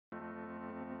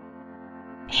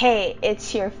Hey,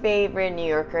 it's your favorite New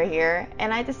Yorker here,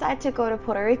 and I decided to go to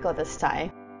Puerto Rico this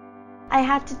time. I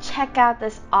had to check out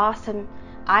this awesome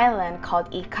island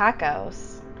called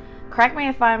Icacos. Correct me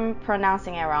if I'm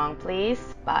pronouncing it wrong,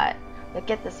 please, but look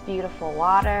at this beautiful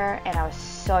water, and I was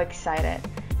so excited.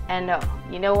 And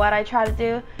you know what I try to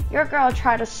do? Your girl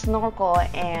tried to snorkel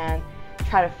and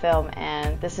try to film,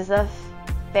 and this is a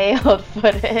failed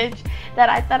footage that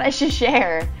I thought I should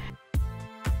share.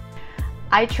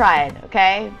 I tried,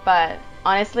 okay? But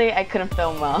honestly, I couldn't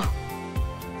film well.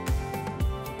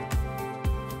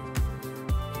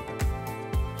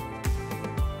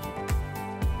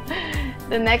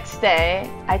 The next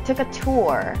day, I took a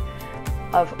tour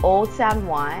of Old San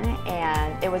Juan,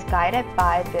 and it was guided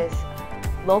by this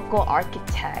local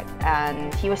architect,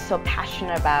 and he was so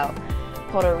passionate about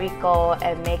Puerto Rico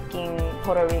and making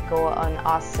Puerto Rico an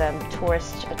awesome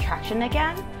tourist attraction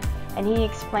again. And he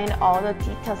explained all the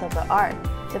details of the art.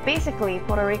 So basically,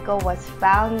 Puerto Rico was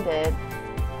founded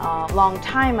a long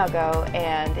time ago,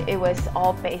 and it was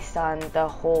all based on the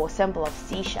whole symbol of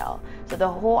seashell. So the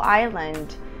whole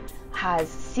island has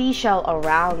seashell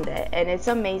around it, and it's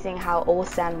amazing how Old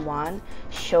San Juan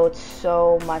showed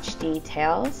so much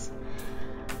details.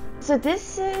 So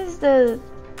this is the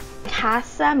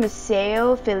Casa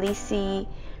Museo Felici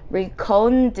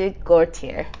Rincón de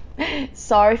Gortier.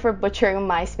 Sorry for butchering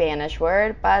my Spanish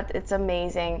word, but it's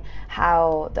amazing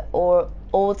how the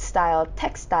old style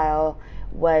textile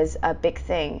was a big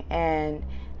thing, and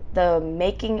the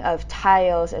making of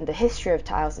tiles and the history of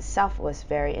tiles itself was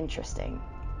very interesting.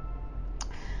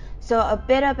 So a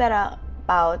bit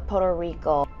about Puerto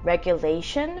Rico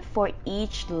regulation for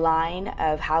each line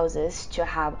of houses to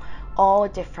have all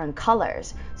different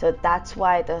colors. So that's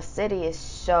why the city is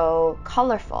so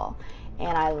colorful.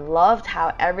 And I loved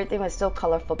how everything was so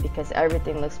colorful because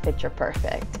everything looks picture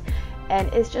perfect.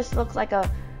 And it just looks like a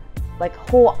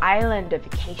whole island of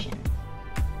vacation.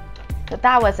 So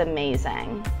that was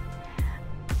amazing.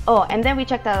 Oh, and then we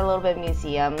checked out a little bit of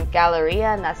museum.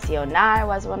 Galeria Nacional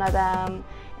was one of them.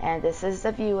 And this is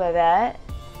the view of it.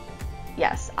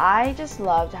 Yes, I just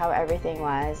loved how everything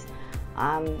was.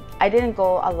 I didn't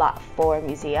go a lot for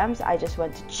museums. I just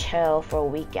went to chill for a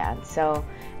weekend. So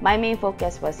my main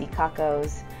focus was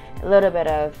Icacos, a little bit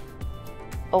of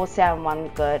Old San Juan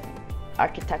good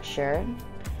architecture,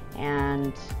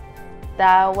 and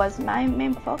that was my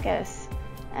main focus.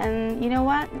 And you know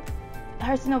what? It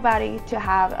hurts nobody to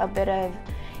have a bit of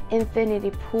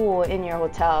infinity pool in your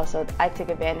hotel, so I took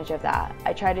advantage of that.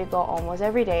 I try to go almost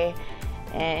every day,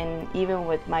 and even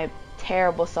with my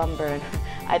terrible sunburn,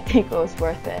 I think it was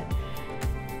worth it.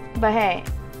 But hey,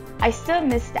 I still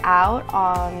missed out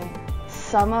on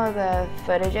some of the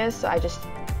footages, so I just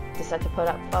decided to put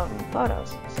up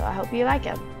photos. So I hope you like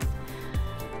it.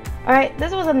 Alright,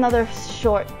 this was another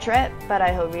short trip, but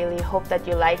I really hope that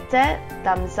you liked it.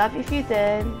 Thumbs up if you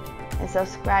did, and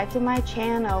subscribe to my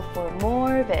channel for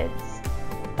more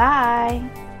vids. Bye!